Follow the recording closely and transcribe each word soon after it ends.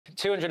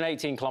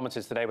218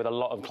 kilometres today with a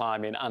lot of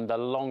climbing, and the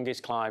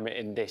longest climb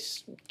in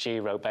this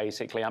Giro,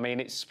 basically. I mean,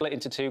 it's split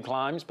into two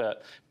climbs,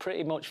 but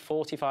pretty much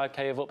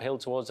 45k of uphill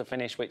towards the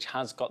finish, which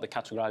has got the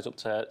categorised up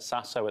to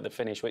Sasso at the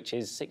finish, which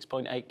is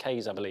 6.8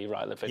 k's, I believe,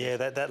 right at the finish. Yeah,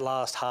 that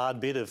last hard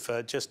bit of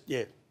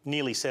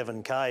nearly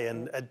 7k,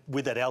 and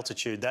with that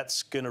altitude,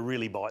 that's going to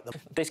really bite them.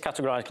 This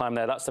categorised climb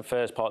there, that's the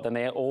first part. Then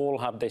they all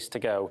have this to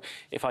go.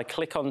 If I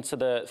click onto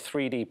the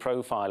 3D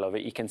profile of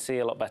it, you can see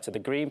a lot better. The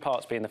green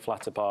parts being the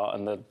flatter part,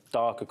 and the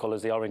darker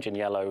colours, the orange and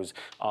yellows,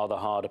 are the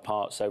harder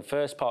parts. So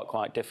first part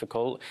quite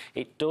difficult.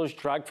 It does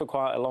drag for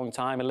quite a long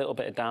time, a little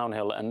bit of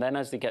downhill, and then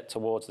as they get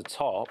towards the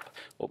top,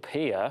 up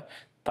here,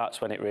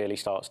 that's when it really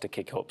starts to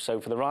kick up.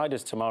 So for the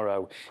riders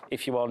tomorrow,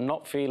 if you are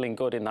not feeling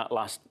good in that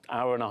last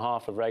hour and a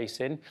half of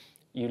racing,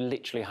 you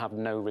literally have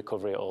no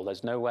recovery at all.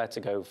 There's nowhere to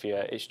go for you.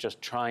 It's just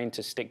trying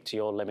to stick to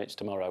your limits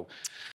tomorrow.